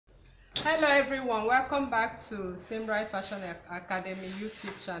Hello everyone, welcome back to Simbright Fashion Academy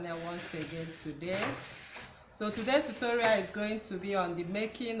YouTube channel once again today. So today's tutorial is going to be on the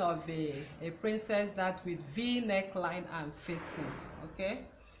making of a princess dart with V neckline and facing. Okay,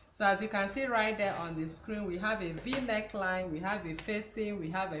 so as you can see right there on the screen, we have a V neckline, we have a facing,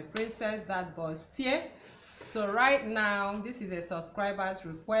 we have a princess dart bustier. So right now this is a subscriber's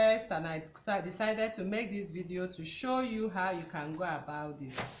request and I decided to make this video to show you how you can go about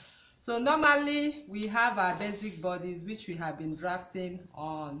this. So normally we have our basic bodies which we have been drafting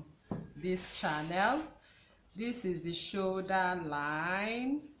on this channel. This is the shoulder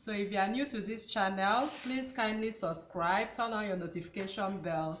line. So if you are new to this channel, please kindly subscribe, turn on your notification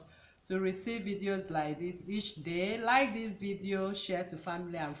bell to receive videos like this each day. Like this video, share to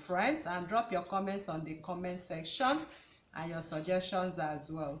family and friends, and drop your comments on the comment section and your suggestions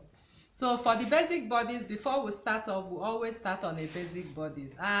as well. So for the basic bodies, before we start off, we always start on a basic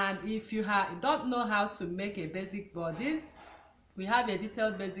bodies. And if you don't know how to make a basic bodies, we have a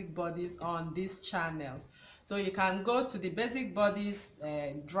detailed basic bodies on this channel. So you can go to the basic bodies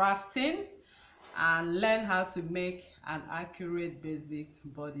drafting and learn how to make an accurate basic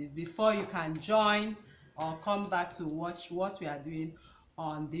bodies before you can join or come back to watch what we are doing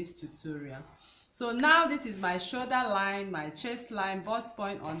on this tutorial. So now this is my shoulder line, my chest line, bust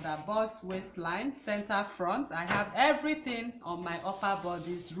point, under bust, waistline, center front. I have everything on my upper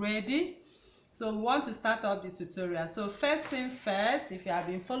bodies ready. So we want to start up the tutorial. So first thing first, if you have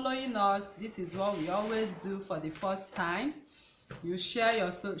been following us, this is what we always do for the first time. You share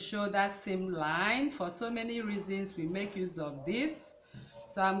your shoulder seam line. For so many reasons we make use of this.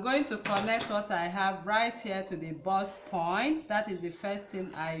 So I'm going to connect what I have right here to the bust point. That is the first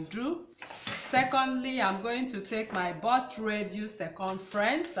thing I do. Secondly, I'm going to take my bust radius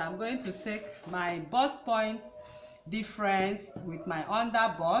circumference. I'm going to take my bust point difference with my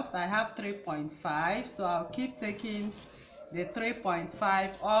under bust. I have 3.5, so I'll keep taking the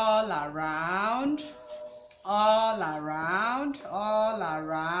 3.5 all around.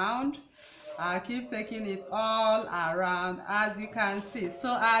 I keep taking it all around, as you can see.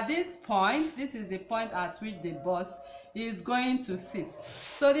 So at this point, this is the point at which the bust is going to sit.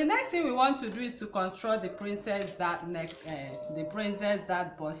 So the next thing we want to do is to construct the princess dart neck, the princess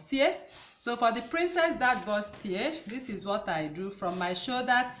dart bustier. So for the princess dart bustier, this is what I do. From my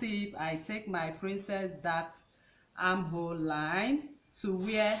shoulder tip, I take my princess dart armhole line to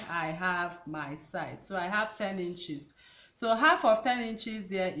where I have my side. So I have 10 inches. So half of 10 inches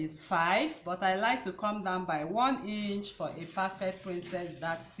here is 5, but I like to come down by 1 inch for a perfect princess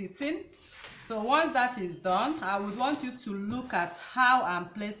dart sitting. So once that is done, I would want you to look at how I'm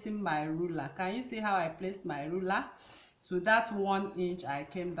placing my ruler. Can you see how I placed my ruler? To that 1 inch I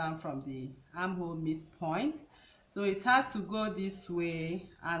came down from the armhole midpoint. So it has to go this way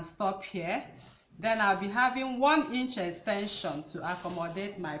and stop here. Then I'll be having 1 inch extension to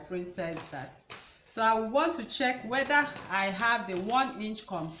accommodate my princess dart. So I will want to check whether I have the 1 inch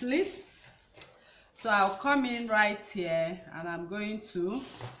complete. So I'll come in right here and I'm going to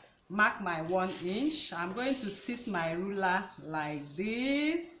mark my 1 inch. I'm going to sit my ruler like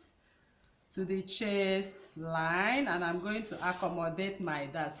this to the chest line, and I'm going to accommodate my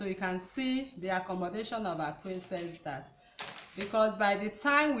dart. So you can see the accommodation of our princess dart, because by the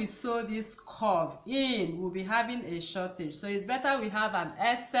time we sew this curve in, we'll be having a shortage. So it's better we have an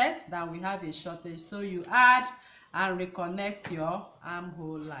excess than we have a shortage. So you add and reconnect your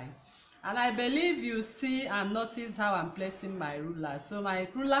armhole line. And I believe you see and notice how I'm placing my ruler. So my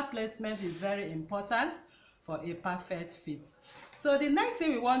ruler placement is very important for a perfect fit. So the next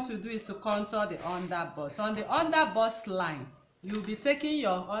thing we want to do is to contour the under bust. On the under bust line, you'll be taking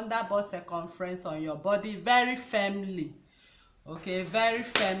your under bust circumference on your body very firmly. Okay, very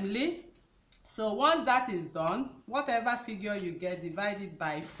firmly. So once that is done, whatever figure you get, divide it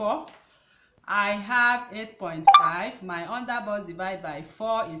by 4. I have 8.5. My under bust divided by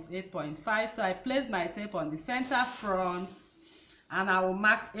 4 is 8.5. So I place my tape on the center front and I will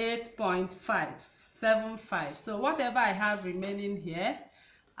mark 8.575. So whatever I have remaining here,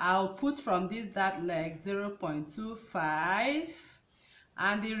 I'll put from this dart leg 0.25,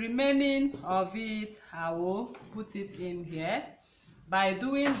 and the remaining of it I will put it in here. By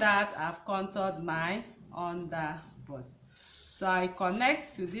doing that, I've contoured my under bust. So I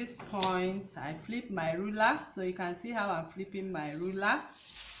connect to this point, I flip my ruler. So you can see how I'm flipping my ruler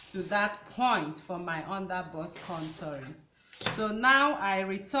to that point for my under bust contouring. So now I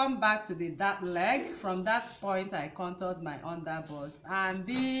return back to the dart leg. From that point I contoured my under bust, and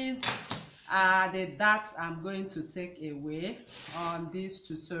these are the darts I'm going to take away on this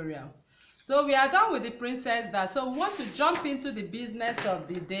tutorial. So we are done with the princess dart. So we want to jump into the business of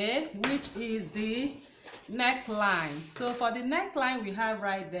the day, which is the neckline. So for the neckline we have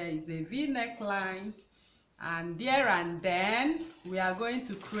right there is a V neckline, and there and then we are going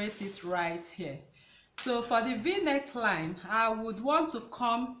to create it right here. So for the V neckline, I would want to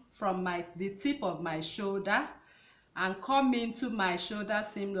come from the tip of my shoulder and come into my shoulder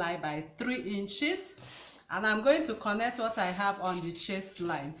seam line by 3 inches, and I'm going to connect what I have on the chest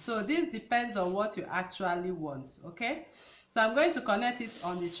line. So this depends on what you actually want, okay? So I'm going to connect it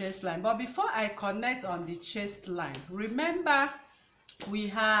on the chest line. But before I connect on the chest line, remember we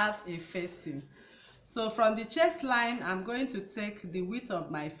have a facing. So from the chest line, I'm going to take the width of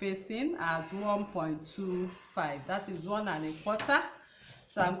my facing as 1.25. That is 1 1/4.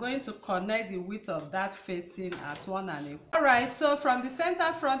 So I'm going to connect the width of that facing at 1 1/4. Alright, so from the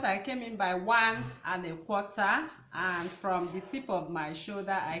center front, I came in by 1 1/4, and from the tip of my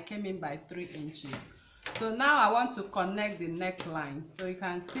shoulder, I came in by 3 inches. So now I want to connect the neckline. So you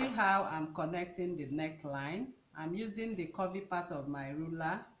can see how I'm connecting the neckline. I'm using the curvy part of my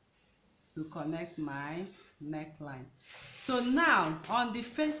ruler to connect my neckline. So now on the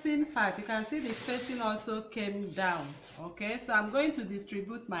facing part, you can see the facing also came down. Okay, so I'm going to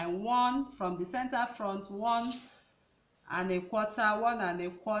distribute my 1 from the center front, 1 1/4, 1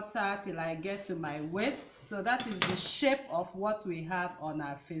 1/4 till I get to my waist. So that is the shape of what we have on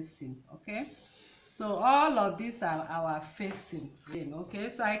our facing. Okay, so all of these are our facing. Okay,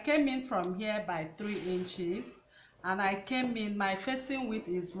 so I came in from here by 3 inches, and I came in, my facing width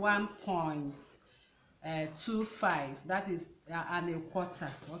is 1.25, that is 1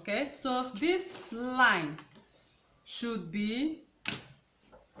 1/4. Okay, so this line should be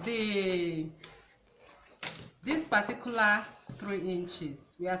this particular 3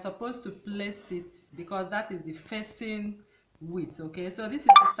 inches. We are supposed to place it because that is the facing width. Okay, so this is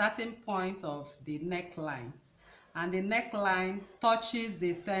the starting point of the neckline, and the neckline touches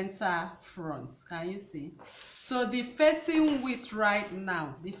the center front. Can you see? So the facing width right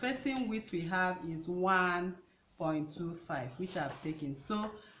now, the facing width we have is 1.25, which I've taken.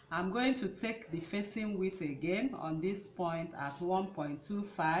 So I'm going to take the facing width again on this point at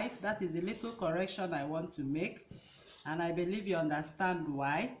 1.25. That is a little correction I want to make, and I believe you understand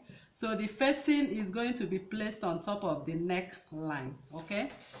why. So the facing is going to be placed on top of the neckline.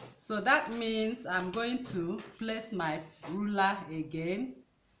 Okay, so that means I'm going to place my ruler again.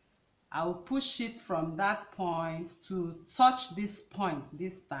 I will push it from that point to touch this point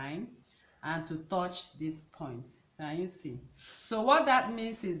this time, and to touch this point. Can you see? So what that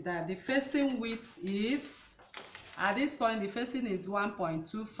means is that the facing width is, at this point the facing is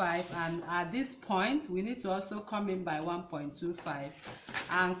 1.25, and at this point we need to also come in by 1.25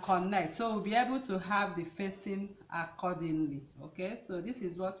 and connect. So we'll be able to have the facing accordingly. Okay, so this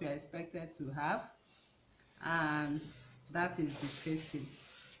is what we are expected to have, and that is the facing.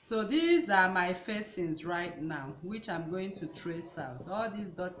 So these are my facings right now, which I'm going to trace out. All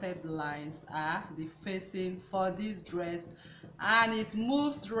these dotted lines are the facing for this dress, and it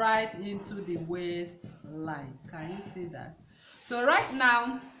moves right into the waistline. Can you see that? So right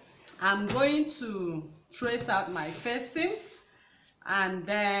now I'm going to trace out my facing, and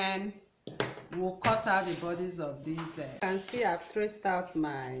then we'll cut out the bodies of these. You can see I've traced out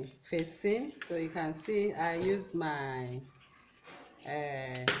my facing. So you can see I use my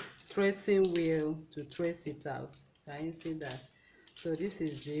tracing wheel to trace it out. Can you see that? So this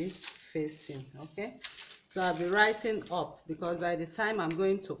is the facing. Okay, so I'll be writing up, because by the time I'm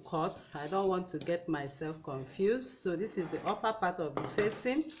going to cut, I don't want to get myself confused. So this is the upper part of the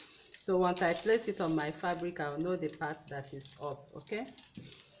facing. So once I place it on my fabric, I'll know the part that is up. Okay,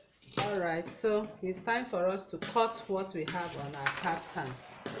 all right, so it's time for us to cut what we have on our pattern.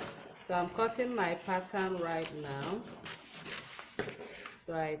 So I'm cutting my pattern right now.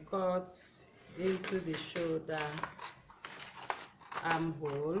 So I cut into the shoulder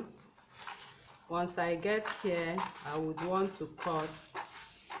armhole. Once I get here, I would want to cut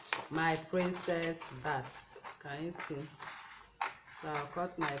my princess dart. Can you see? So I'll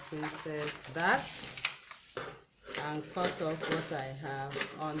cut my princess dart and cut off what I have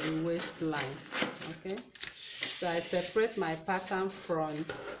on the waistline. Okay, so I separate my pattern front,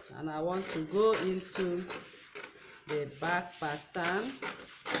 and I want to go into the back pattern,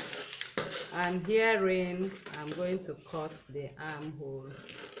 and herein I'm going to cut the armhole.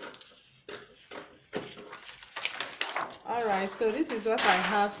 All right, so this is what I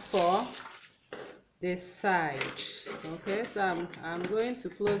have for the side. Okay, so I'm going to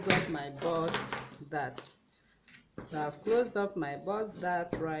close up my bust dart. So I've closed up my bust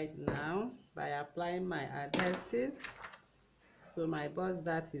dart right now by applying my adhesive. So my bust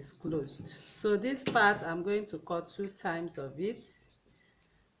dart is closed. So this part I'm going to cut 2 times of it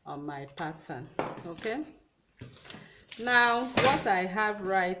on my pattern. Okay, now what I have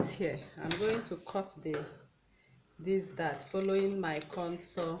right here, I'm going to cut this dart following my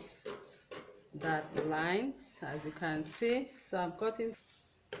contour dart lines, as you can see. So I'm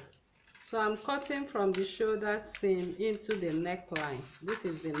cutting from the shoulder seam into the neckline. This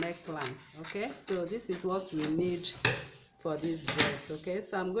is the neckline. Okay, so this is what we need for this dress. Okay,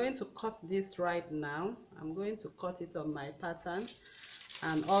 so I'm going to cut this right now. I'm going to cut it on my pattern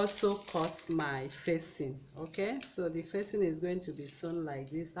and also cut my facing. Okay, so the facing is going to be sewn like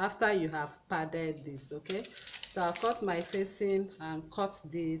this after you have padded this. Okay, so I'll cut my facing and cut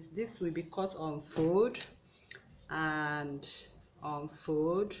this. This will be cut on fold and on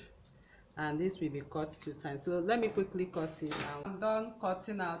fold, and this will be cut 2 times. So let me quickly cut it out. I'm done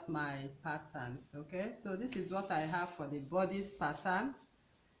cutting out my patterns. Okay, so this is what I have for the bodice pattern.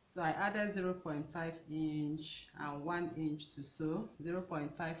 So I added 0.5 inch and 1 inch to sew,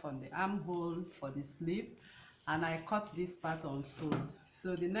 0.5 on the armhole for the sleeve, and I cut this part on fold.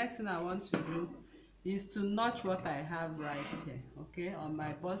 So the next thing I want to do is to notch what I have right here, okay, on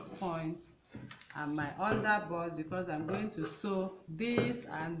my bust point and my under bust, because I'm going to sew this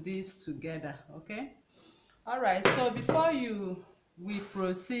and this together. Okay, all right. So before we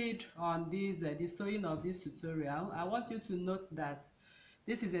proceed on this the sewing of this tutorial, I want you to note that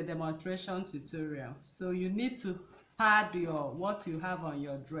this is a demonstration tutorial, so you need to pad what you have on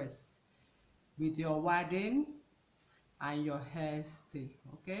your dress with your wadding and your hairstay.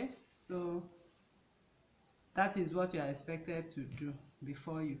 Okay, so that is what you are expected to do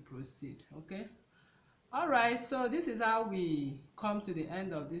before you proceed. Okay, all right, so this is how we come to the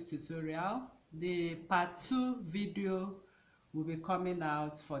end of this tutorial. The part 2 video will be coming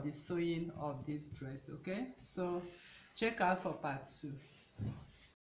out for the sewing of this dress. Okay, so check out for part 2.